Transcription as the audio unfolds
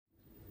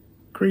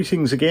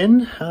Greetings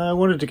again. I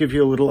wanted to give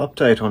you a little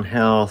update on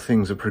how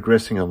things are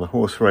progressing on the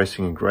horse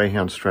racing and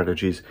greyhound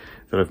strategies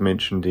that I've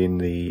mentioned in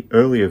the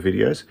earlier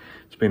videos.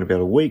 It's been about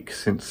a week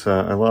since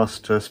I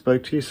last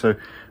spoke to you, so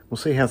we'll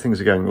see how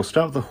things are going. We'll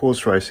start with the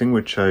horse racing,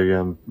 which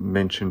I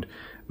mentioned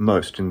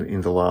most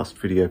in the last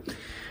video.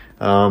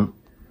 So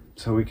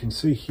we can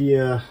see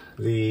here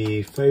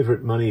the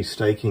favourite money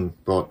staking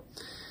bot.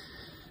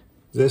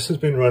 This has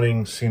been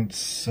running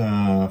since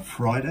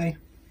Friday.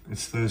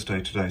 It's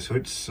Thursday today, so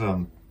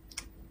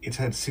it's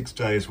had 6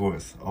 days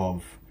worth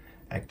of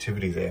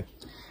activity there,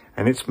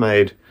 and it's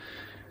made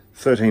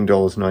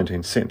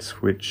 $13.19,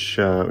 which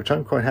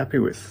I'm quite happy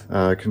with,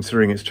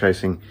 considering it's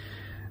chasing.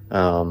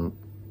 It's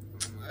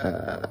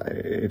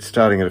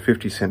starting at a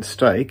 50-cent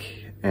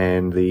stake,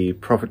 and the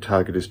profit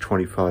target is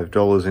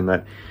 $25 in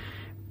that.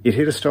 It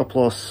hit a stop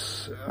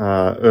loss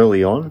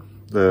early on.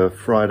 The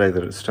Friday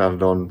that it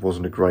started on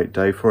wasn't a great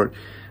day for it.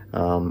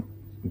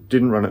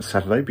 Didn't run it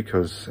Saturday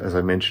because, as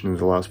I mentioned in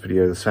the last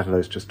video, the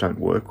Saturdays just don't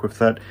work with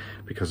that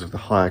because of the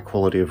higher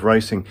quality of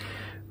racing.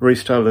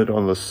 Restarted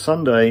on the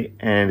Sunday,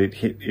 and it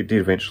did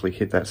eventually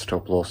hit that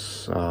stop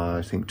loss,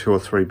 I think 2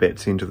 or 3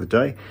 bets into the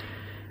day.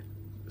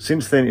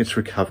 Since then, it's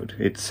recovered.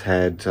 It's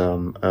had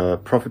a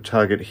profit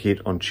target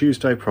hit on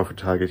Tuesday, profit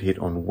target hit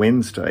on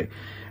Wednesday,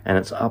 and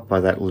it's up by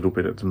that little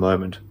bit at the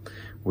moment,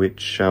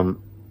 which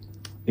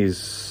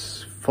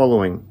is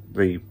following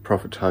the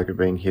profit target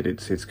being hit.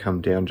 It's come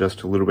down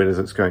just a little bit as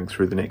it's going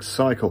through the next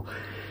cycle.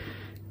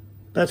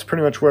 That's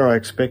pretty much where I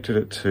expected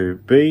it to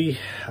be.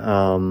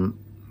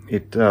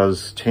 It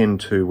does tend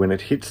to, when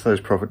it hits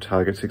those profit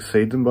targets,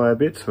 exceed them by a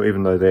bit. So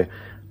even though they're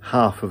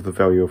half of the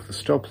value of the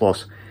stop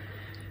loss,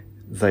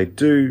 they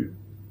do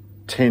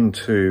tend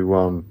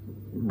to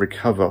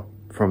recover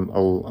from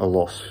a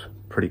loss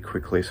pretty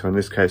quickly. So in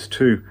this case,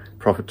 2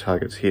 profit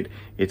targets hit,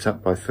 it's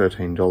up by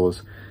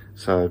 $13.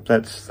 So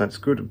that's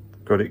good.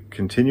 Got it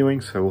continuing,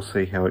 so we'll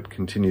see how it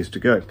continues to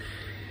go.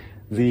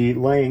 The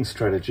laying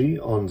strategy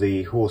on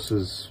the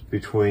horses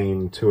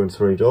between $2 and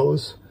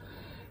 $3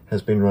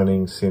 has been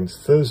running since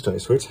Thursday,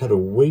 so it's had a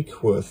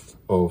week worth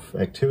of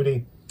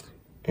activity,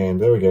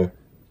 and there we go,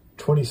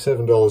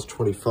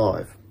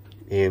 $27.25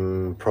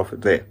 in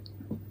profit there.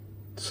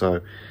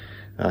 So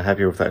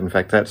happy with that. In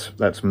fact,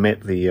 that's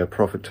met the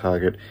profit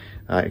target,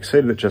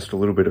 exceeded it just a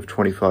little bit of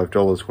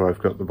 $25 where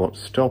I've got the bot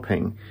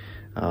stopping.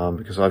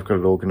 Because I've got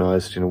it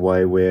organised in a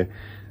way where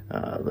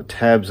the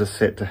tabs are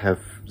set to have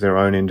their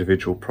own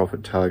individual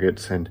profit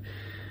targets, and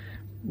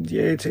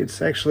yeah,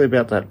 it's actually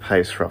about that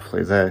pace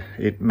roughly.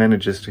 It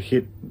manages to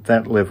hit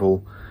that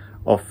level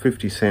of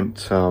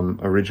 50-cent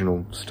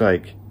original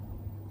stake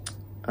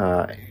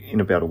in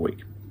about a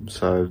week.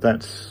 So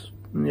that's,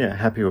 yeah,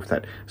 happy with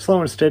that. Slow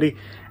and steady,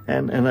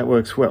 and that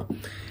works well.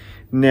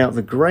 Now,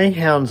 the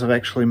greyhounds have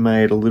actually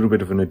made a little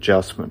bit of an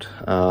adjustment.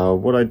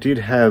 What I did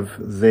have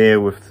there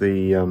with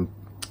the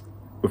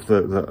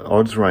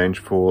odds range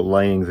for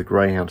laying the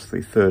greyhounds, the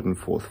 3rd and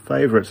 4th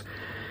favourites,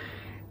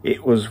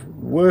 it was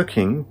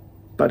working,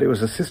 but it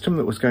was a system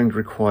that was going to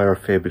require a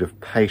fair bit of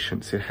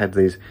patience. It had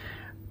these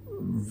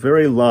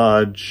very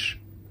large,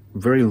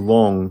 very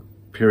long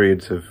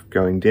periods of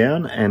going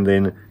down and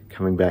then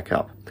coming back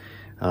up.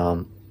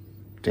 Down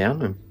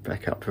and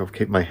back up. I'll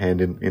keep my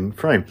hand in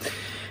frame.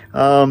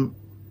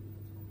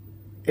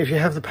 If you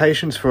have the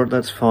patience for it,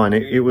 that's fine.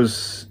 It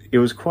was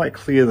quite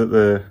clear that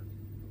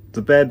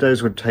the bad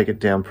days would take it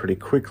down pretty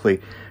quickly.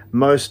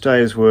 Most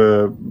days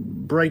were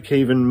break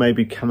even,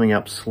 maybe coming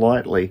up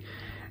slightly.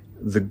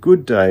 The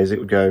good days, it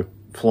would go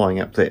flying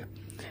up there.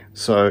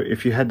 So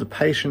if you had the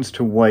patience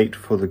to wait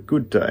for the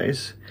good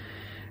days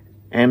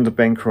and the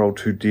bankroll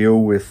to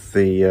deal with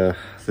the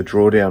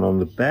drawdown on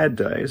the bad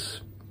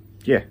days,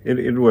 yeah,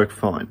 it'd work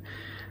fine.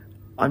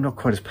 I'm not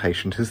quite as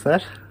patient as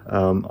that.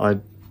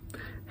 I'm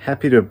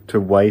happy to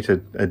wait a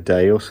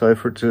day or so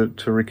for it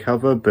to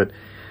recover, but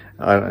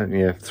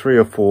 3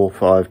 or 4 or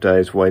 5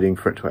 days waiting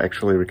for it to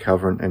actually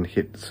recover and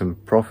hit some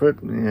profit,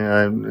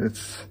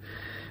 it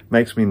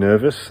makes me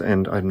nervous,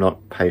 and I'm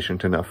not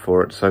patient enough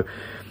for it. So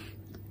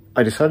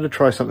I decided to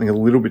try something a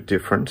little bit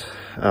different.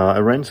 I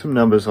ran some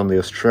numbers on the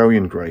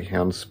Australian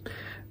greyhounds.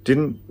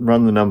 Didn't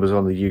run the numbers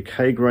on the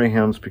UK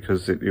greyhounds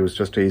because it was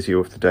just easier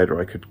with the data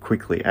I could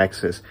quickly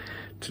access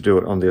to do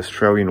it on the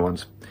Australian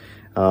ones.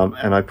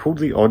 And I pulled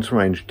the odds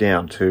range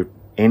down to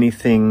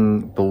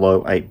anything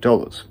below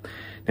 $8.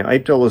 Now,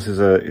 $8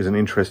 is an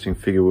interesting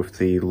figure with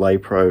the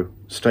LayPro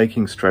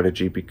staking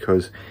strategy,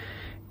 because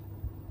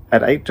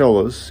at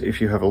 $8, if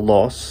you have a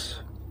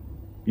loss,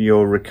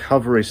 your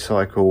recovery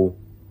cycle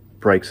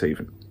breaks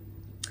even.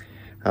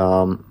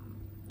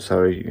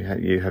 So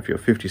you have your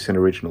 50-cent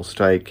original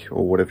stake,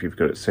 or whatever you've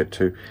got it set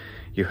to.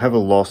 You have a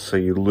loss, so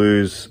you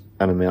lose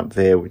an amount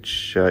there,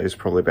 which is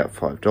probably about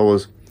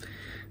 $5.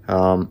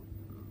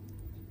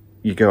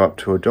 You go up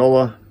to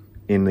 $1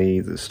 in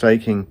the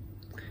staking,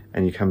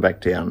 and you come back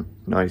down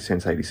 90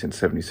 cents, 80 cents,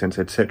 70 cents,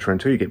 etc.,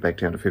 until you get back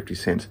down to 50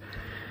 cents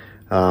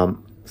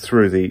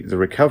through the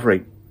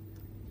recovery.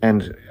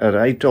 And at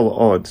 $8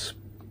 odds,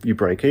 you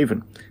break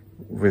even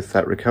with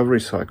that recovery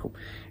cycle.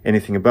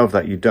 Anything above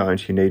that you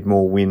don't. You need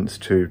more wins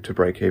to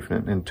break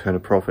even and turn a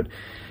profit.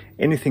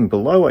 Anything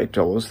below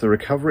 $8, the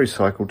recovery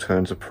cycle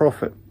turns a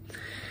profit.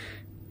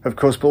 Of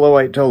course, below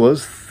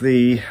 $8,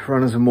 the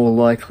runners are more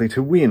likely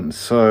to win,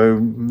 so a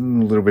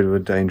little bit of a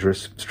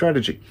dangerous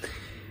strategy.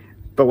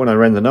 But when I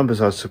ran the numbers,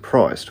 I was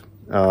surprised.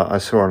 I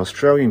saw on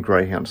Australian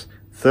Greyhounds,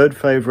 third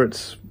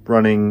favourites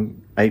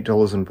running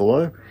 $8 and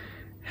below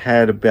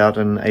had about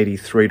an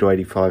 83 to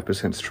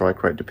 85%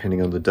 strike rate,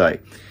 depending on the day.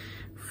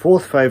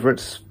 Fourth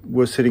favourites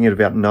were sitting at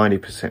about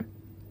 90%.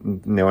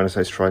 Now, when I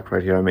say strike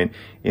rate here, I mean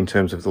in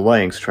terms of the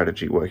laying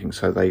strategy working,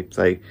 so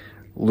they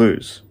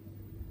lose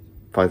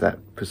by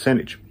that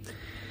percentage.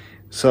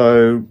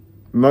 So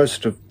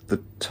most of the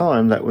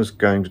time that was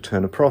going to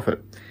turn a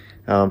profit.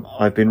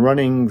 I've been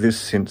running this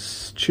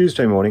since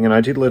Tuesday morning, and I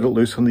did let it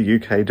loose on the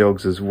UK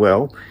dogs as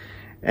well,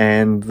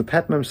 and the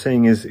pattern I'm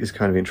seeing is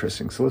kind of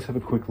interesting. So let's have a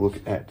quick look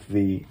at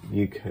the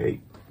UK,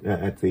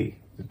 at the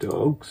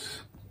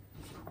dogs.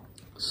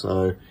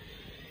 So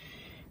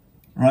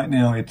right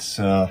now it's,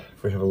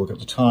 if we have a look at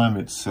the time,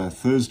 it's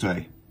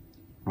Thursday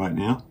right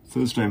now,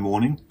 Thursday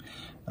morning.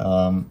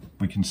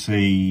 We can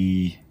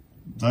see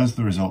those are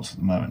the results at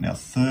the moment. Now,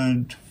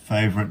 third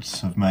favourites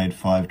have made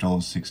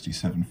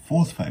 $5.67.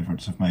 Fourth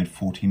favourites have made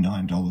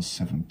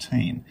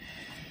 $49.17.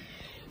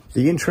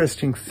 The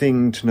interesting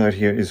thing to note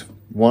here is,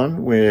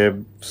 one,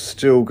 we've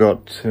still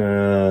got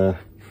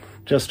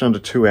just under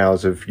 2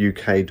 hours of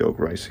UK dog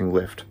racing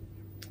left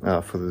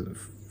for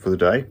the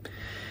day,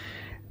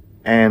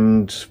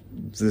 and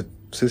the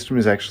system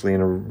is actually in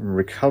a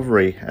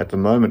recovery at the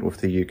moment with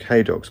the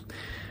UK dogs.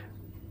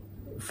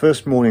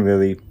 First morning,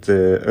 the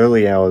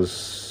early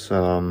hours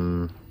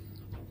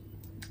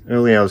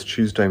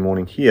Tuesday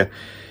morning here,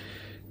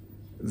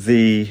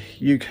 the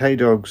UK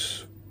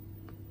dogs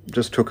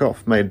just took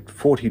off, made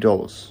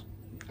 $40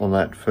 on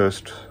that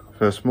first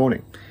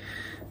morning.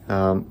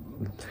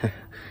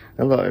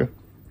 Hello,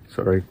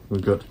 sorry,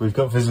 we've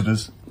got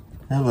visitors.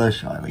 Hello,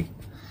 Shyley,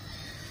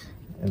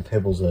 and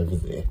Pebbles over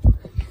there.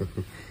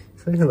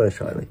 Say hello,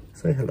 Shyley.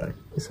 Say hello.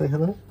 You say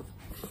hello.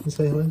 You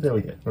say hello? There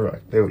we go. All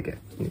right, there we go.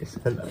 Yes,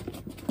 hello.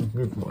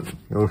 Good morning.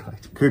 All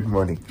right, good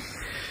morning.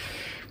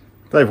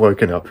 They've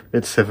woken up.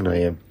 It's 7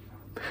 a.m.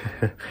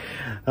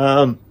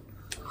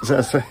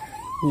 So,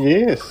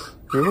 yes.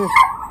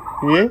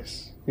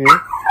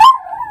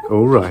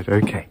 All right,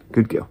 okay.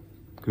 Good girl.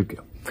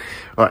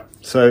 All right,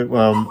 so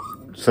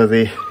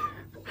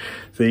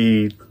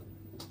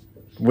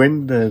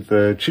when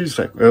the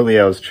Tuesday, early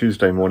hours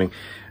Tuesday morning,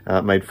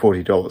 made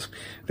 $40.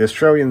 The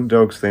Australian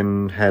dogs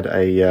then had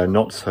a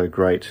not so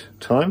great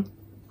time,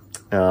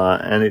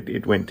 and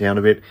it went down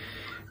a bit.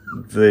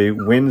 The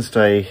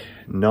Tuesday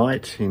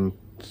night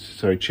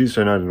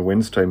and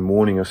Wednesday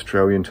morning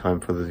Australian time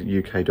for the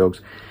UK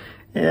dogs,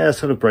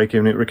 sort of break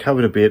even. It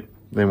recovered a bit,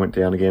 then went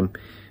down again.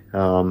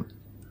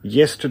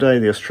 Yesterday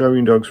the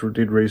Australian dogs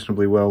did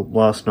reasonably well.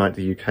 Last night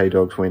the UK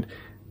dogs went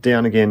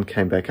down again,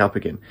 came back up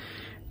again.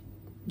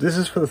 This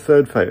is for the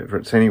third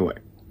favourites anyway.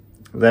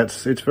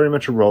 It's very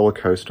much a roller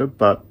coaster,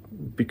 but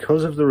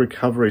because of the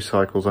recovery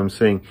cycles I'm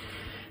seeing,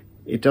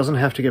 it doesn't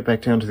have to get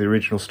back down to the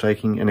original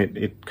staking, and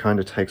it kind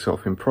of takes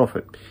off in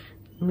profit.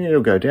 I mean,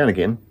 it'll go down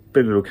again,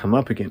 but it'll come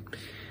up again.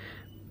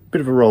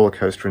 Bit of a roller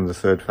coaster in the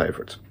third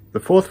favourites. The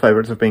fourth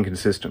favourites have been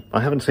consistent.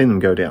 I haven't seen them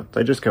go down.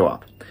 They just go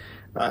up.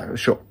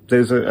 Sure,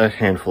 there's a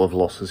handful of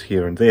losses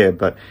here and there,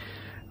 but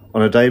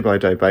on a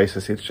day-by-day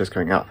basis, it's just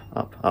going up,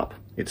 up, up.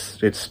 It's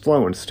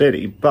slow and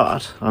steady,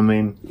 but, I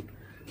mean,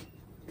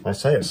 I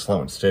say it's slow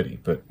and steady,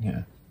 but,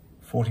 yeah,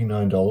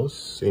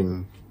 $49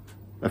 in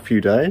a few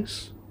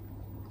days.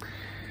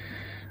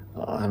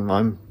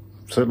 I'm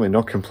certainly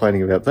not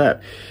complaining about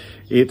that.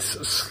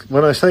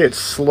 When I say it's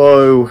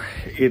slow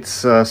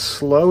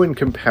in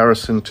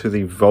comparison to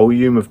the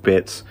volume of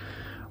bets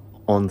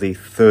on the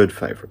third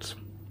favourites.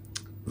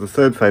 The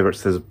third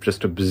favourites, there's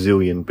just a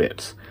bazillion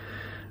bets.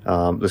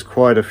 There's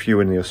quite a few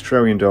in the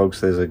Australian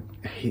dogs.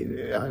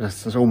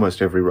 There's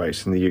almost every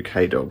race in the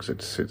UK dogs.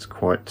 It's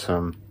quite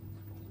an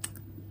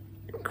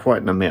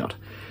amount.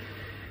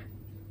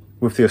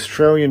 With the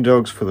Australian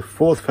dogs for the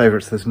fourth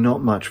favourites, there's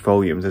not much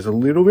volume. There's a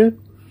little bit,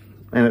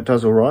 and it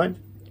does all right.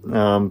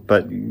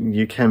 But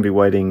you can be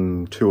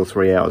waiting 2 or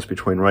 3 hours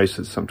between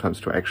races sometimes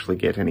to actually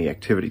get any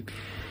activity.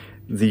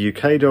 The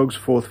UK dogs,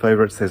 fourth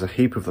favourites, there's a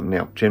heap of them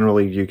now.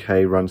 Generally,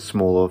 UK runs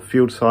smaller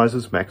field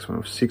sizes, maximum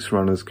of 6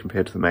 runners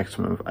compared to the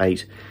maximum of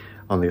 8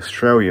 on the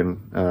Australian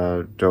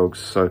dogs.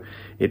 So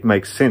it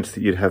makes sense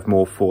that you'd have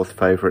more fourth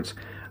favourites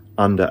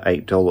under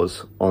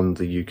 $8 on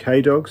the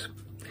UK dogs.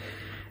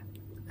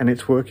 And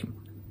it's working.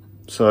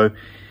 So,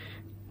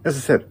 as I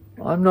said,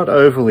 I'm not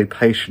overly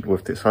patient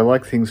with this. I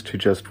like things to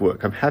just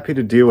work. I'm happy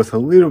to deal with a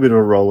little bit of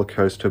a roller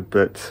coaster,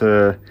 but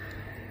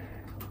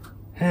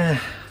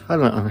I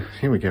don't know.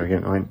 Here we go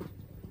again. I mean,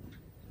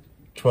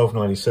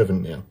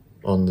 $12.97 now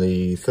on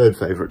the third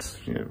favourites.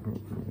 You know,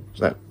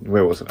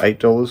 where was it?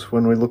 $8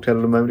 when we looked at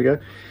it a moment ago.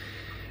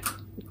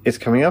 It's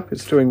coming up.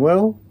 It's doing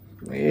well.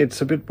 It's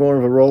a bit more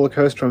of a roller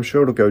coaster. I'm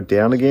sure it'll go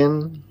down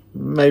again.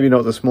 Maybe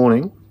not this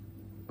morning.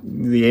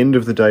 the end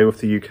of the day with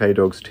the UK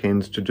dogs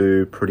tends to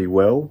do pretty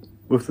well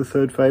with the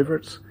third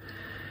favourites.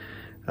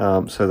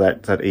 So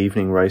that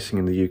evening racing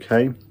in the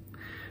UK.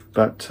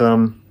 But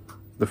the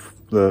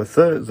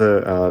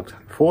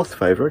fourth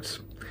favourites,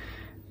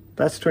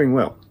 that's doing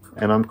well,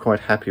 and I'm quite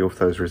happy with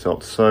those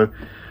results. So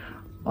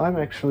I'm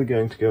actually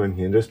going to go in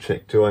here and just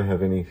check, do I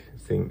have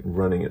anything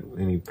running at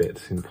any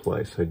bets in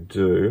place? I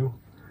do.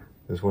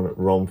 There's one at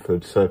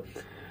Romford, so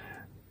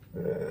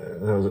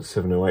that was at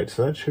 708,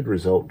 so that should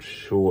result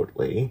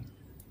shortly.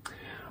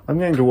 I'm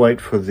going to wait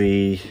for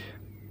that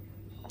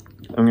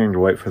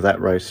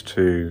race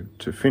to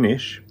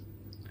finish.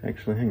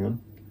 Actually, hang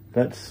on.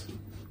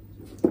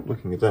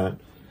 Looking at that.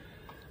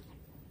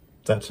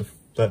 That's a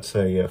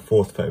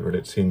fourth favourite.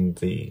 It's in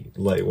the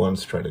lay one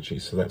strategy,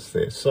 so that's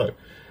there. So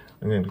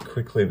I'm going to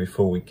quickly,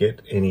 before we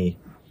get any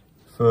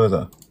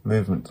further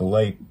movement, the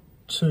lay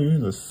two,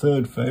 the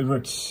third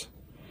favourites.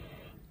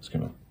 Just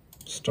going to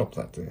stop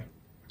that there.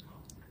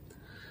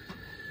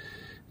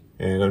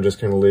 And I'm just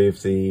going to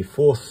leave the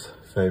fourth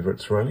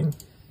favourites running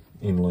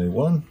in lay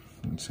one.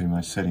 You can see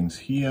my settings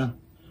here.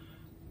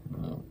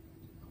 I'll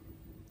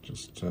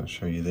just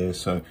show you there.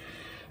 So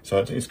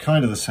it's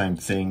kind of the same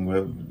thing.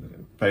 We're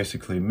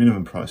basically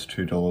minimum price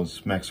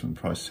 $2, maximum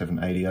price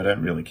 $7.80. I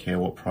don't really care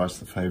what price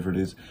the favourite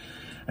is.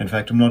 In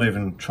fact, I'm not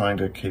even trying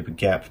to keep a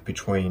gap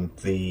between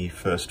the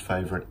first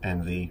favourite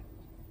and the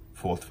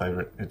fourth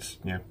favourite. It's,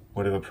 you know,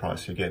 whatever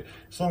price you get,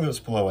 as long as it's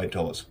below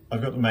 $8.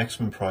 I've got the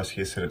maximum price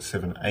here set at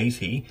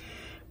 $7.80,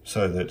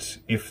 so that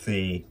if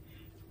the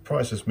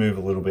prices move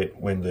a little bit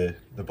when the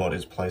bot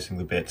is placing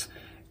the bets,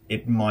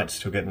 it might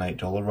still get an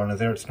 $8 runner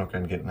there. It's not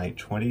going to get an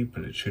 $8.20,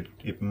 but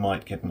it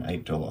might get an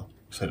 $8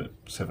 set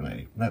at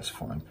 $7.80. That's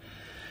fine.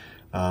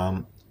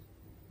 And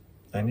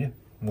yeah,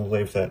 we'll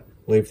leave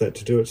that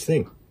to do its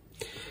thing.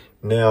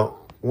 Now,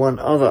 one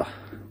other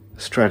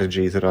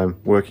strategy that I'm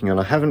working on,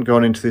 I haven't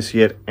gone into this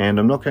yet, and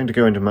I'm not going to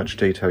go into much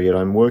detail yet.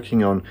 I'm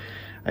working on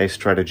a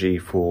strategy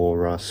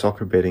for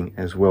soccer betting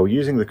as well,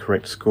 using the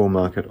correct score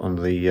market on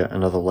the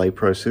another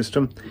LayPro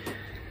system.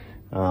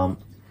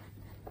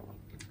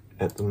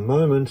 At the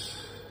moment,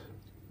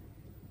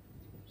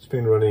 it's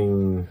been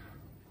running,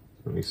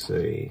 let me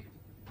see,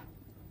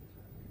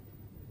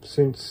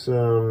 since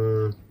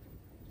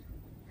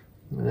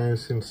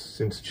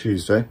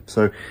Tuesday.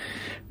 So,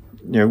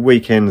 you know,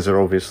 weekends are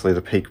obviously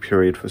the peak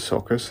period for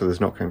soccer, so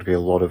there's not going to be a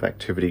lot of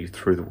activity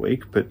through the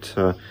week, but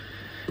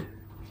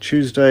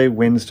Tuesday,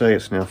 Wednesday,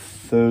 it's now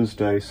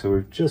Thursday, so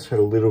we've just had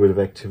a little bit of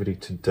activity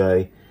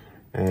today,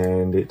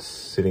 and it's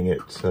sitting at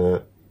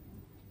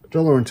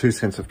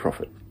 $1.02 of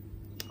profit,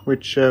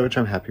 which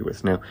I'm happy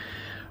with. Now,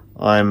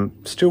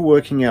 I'm still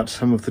working out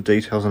some of the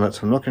details on that,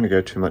 so I'm not going to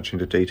go too much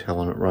into detail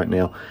on it right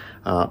now,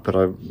 but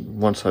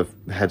once I've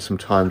had some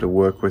time to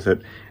work with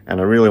it,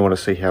 and I really want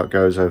to see how it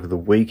goes over the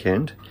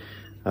weekend,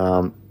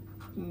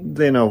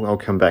 then I'll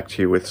come back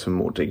to you with some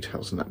more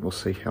details on that, and we'll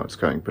see how it's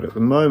going. But at the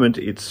moment,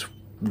 it's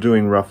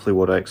doing roughly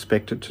what I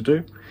expect it to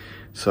do.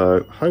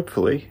 So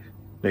hopefully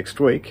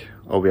next week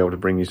I'll be able to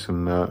bring you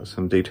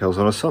some details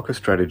on a soccer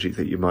strategy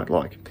that you might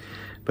like.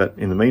 But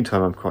in the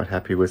meantime, I'm quite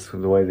happy with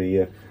the way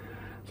the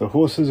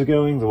horses are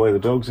going, the way the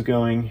dogs are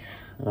going.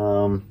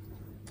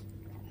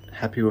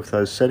 Happy with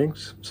those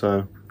settings,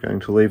 so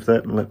going to leave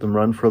that and let them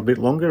run for a bit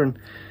longer and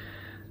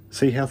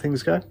see how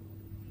things go.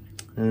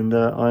 And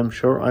I'm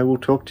sure I will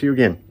talk to you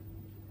again.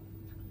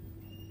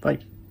 Bye.